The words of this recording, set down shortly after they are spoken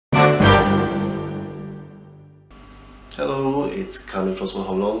Hello, it's Kamil from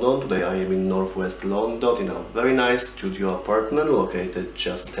Spotahome London. Today I am in northwest London in a very nice studio apartment located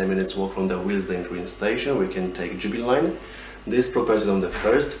just 10 minutes walk from the Willesden Green station. We can take Jubilee line. This property is on the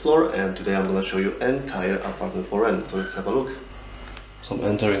first floor and today I'm gonna show you entire apartment for rent. So let's have a look. So I'm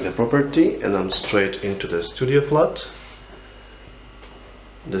entering the property and I'm straight into the studio flat.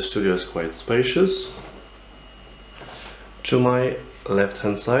 The studio is quite spacious. To my left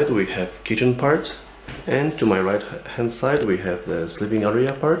hand side we have kitchen part. And to my right hand side we have the sleeping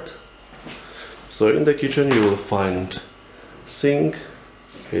area part. So in the kitchen you will find sink,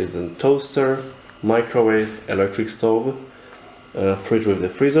 here's the toaster, microwave, electric stove, fridge with the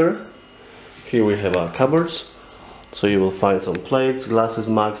freezer. Here we have our cupboards, so you will find some plates, glasses,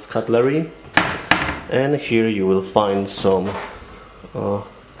 mugs, cutlery. And here you will find some,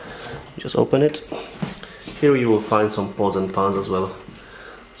 just open it. Here you will find some pots and pans as well.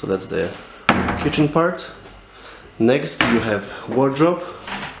 So that's the kitchen part. Next you have wardrobe,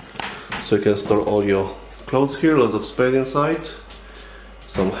 so you can store all your clothes here, lots of space inside,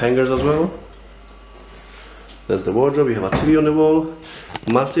 some hangers as well. That's the wardrobe. You have a TV on the wall,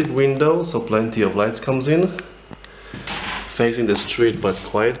 massive window, so plenty of lights comes in, facing the street but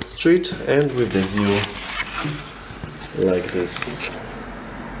quiet street, and with the view like this.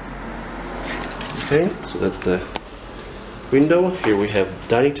 Okay, so that's the window. Here we have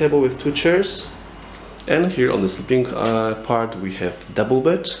dining table with 2 chairs, and here on the sleeping part we have double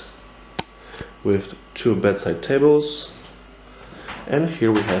bed with 2 bedside tables, and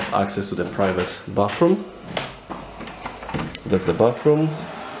here we have access to the private bathroom. So that's the bathroom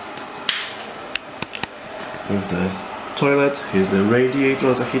with the toilet. Here's the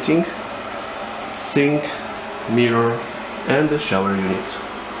radiator as a heating, sink, mirror, and the shower unit.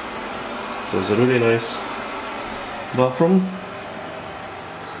 So it's a really nice bathroom,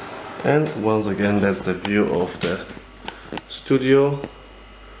 and once again that's the view of the studio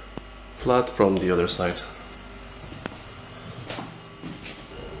flat from the other side.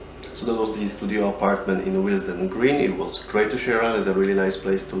 So that was the studio apartment in Willesden Green. It was great to share around. It's a really nice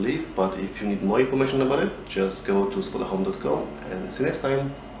place to live, but if you need more information about it, just go to spotahome.com and see you next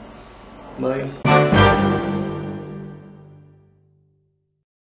time. Bye.